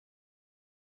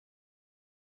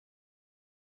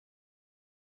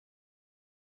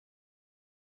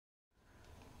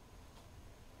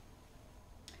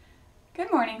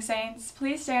Good morning, Saints.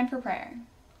 Please stand for prayer.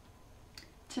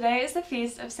 Today is the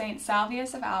feast of Saint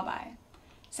Salvius of Albi.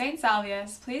 Saint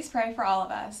Salvius, please pray for all of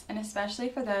us, and especially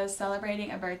for those celebrating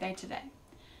a birthday today.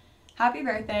 Happy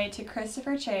birthday to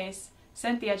Christopher Chase,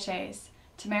 Cynthia Chase,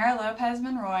 Tamara Lopez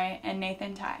Monroy, and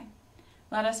Nathan Ty.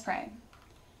 Let us pray.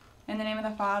 In the name of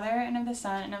the Father, and of the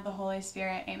Son, and of the Holy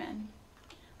Spirit, amen.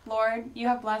 Lord, you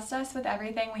have blessed us with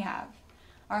everything we have,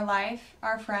 our life,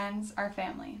 our friends, our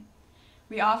family.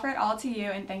 We offer it all to you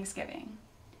in thanksgiving.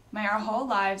 May our whole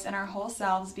lives and our whole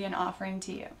selves be an offering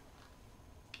to you.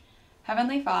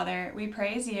 Heavenly Father, we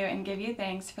praise you and give you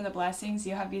thanks for the blessings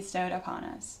you have bestowed upon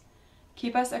us.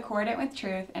 Keep us accordant with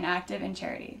truth and active in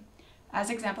charity, as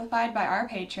exemplified by our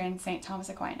patron, St. Thomas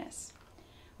Aquinas.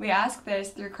 We ask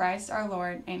this through Christ our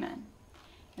Lord. Amen.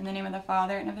 In the name of the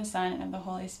Father, and of the Son, and of the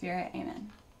Holy Spirit.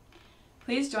 Amen.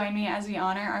 Please join me as we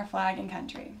honor our flag and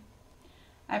country.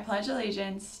 I pledge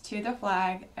allegiance to the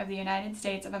flag of the United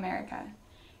States of America,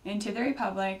 and to the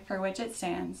republic for which it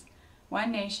stands,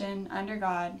 one nation, under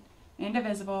God,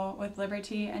 indivisible, with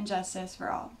liberty and justice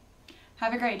for all.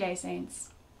 Have a great day, Saints.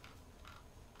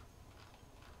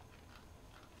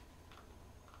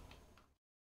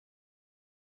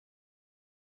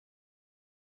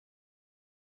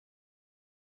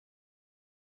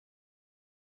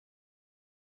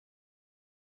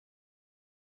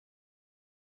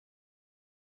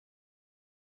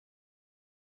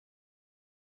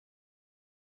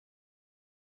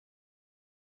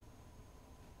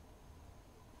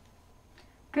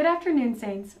 Good afternoon,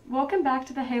 Saints. Welcome back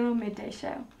to the Halo Midday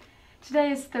Show.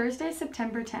 Today is Thursday,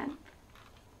 September 10th.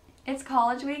 It's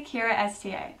College Week here at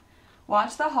STA.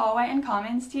 Watch the Hallway and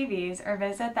Commons TVs or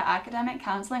visit the Academic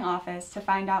Counseling Office to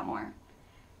find out more.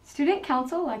 Student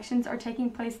council elections are taking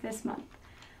place this month.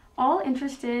 All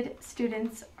interested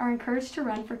students are encouraged to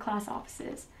run for class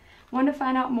offices. Want to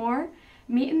find out more?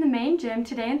 Meet in the main gym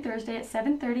today and Thursday at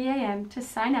 7:30 a.m. to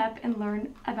sign up and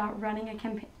learn about running a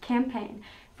campaign.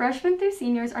 Freshmen through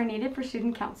seniors are needed for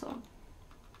student council.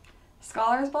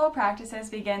 Scholars Bowl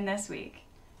practices begin this week.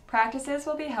 Practices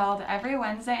will be held every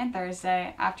Wednesday and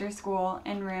Thursday after school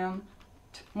in room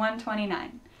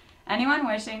 129. Anyone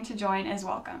wishing to join is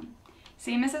welcome.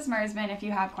 See Mrs. Mersman if you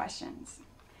have questions.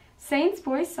 Saints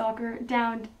boys soccer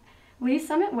downed Lee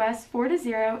Summit West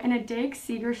 4-0 in a Dig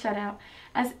Seeger shutout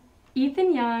as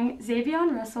Ethan Young,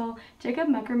 Xavion Russell, Jacob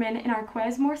Muckerman, and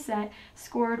Arquez Morset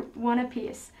scored one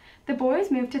apiece. The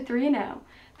boys moved to 3-0.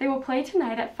 They will play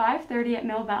tonight at 5:30 at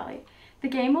Mill Valley. The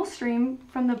game will stream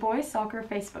from the boys soccer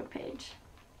Facebook page.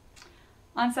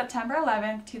 On September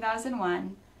 11,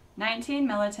 2001, 19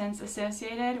 militants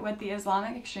associated with the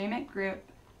Islamic extremist group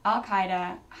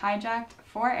Al-Qaeda hijacked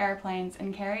 4 airplanes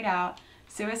and carried out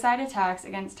suicide attacks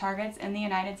against targets in the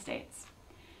United States.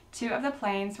 2 of the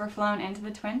planes were flown into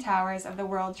the Twin Towers of the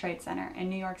World Trade Center in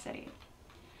New York City.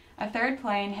 A 3rd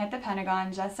plane hit the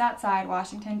Pentagon just outside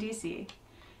Washington, D.C.,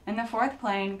 and the 4th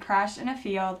plane crashed in a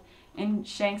field in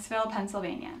Shanksville,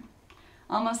 Pennsylvania.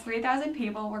 Almost 3,000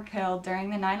 people were killed during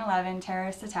the 9/11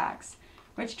 terrorist attacks,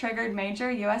 which triggered major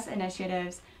U.S.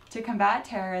 initiatives to combat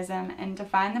terrorism and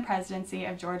define the presidency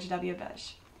of George W.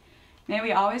 Bush. May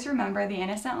we always remember the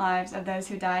innocent lives of those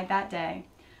who died that day,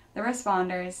 the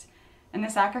responders, and the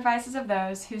sacrifices of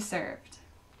those who served,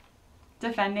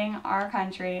 defending our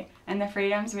country and the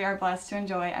freedoms we are blessed to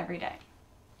enjoy every day.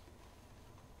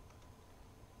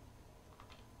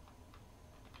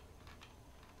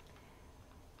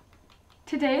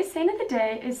 Today's saint of the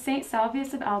day is Saint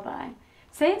Salvius of Albi.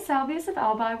 Saint Salvius of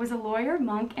Albi was a lawyer,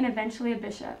 monk, and eventually a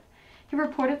bishop. He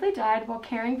reportedly died while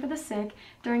caring for the sick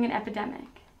during an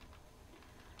epidemic.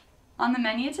 On the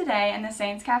menu today in the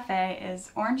Saints Cafe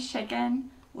is orange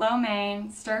chicken, lo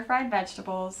mein, stir-fried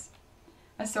vegetables,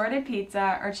 assorted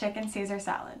pizza, or chicken Caesar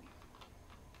salad.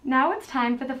 Now it's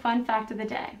time for the fun fact of the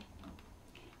day.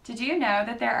 Did you know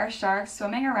that there are sharks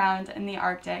swimming around in the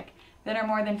Arctic that are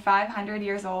more than 500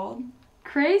 years old?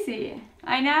 Crazy!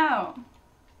 I know!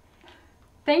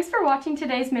 Thanks for watching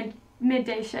today's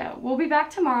Midday Show. We'll be back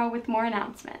tomorrow with more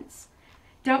announcements.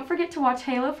 Don't forget to watch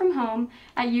Halo from home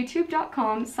at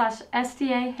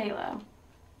youtube.com/SDAHalo.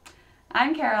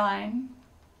 I'm Caroline.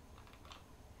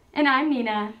 And I'm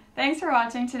Nina. Thanks for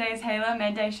watching today's Halo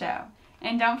Midday Show.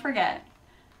 And don't forget,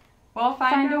 we'll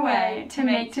find a way to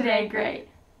make today great.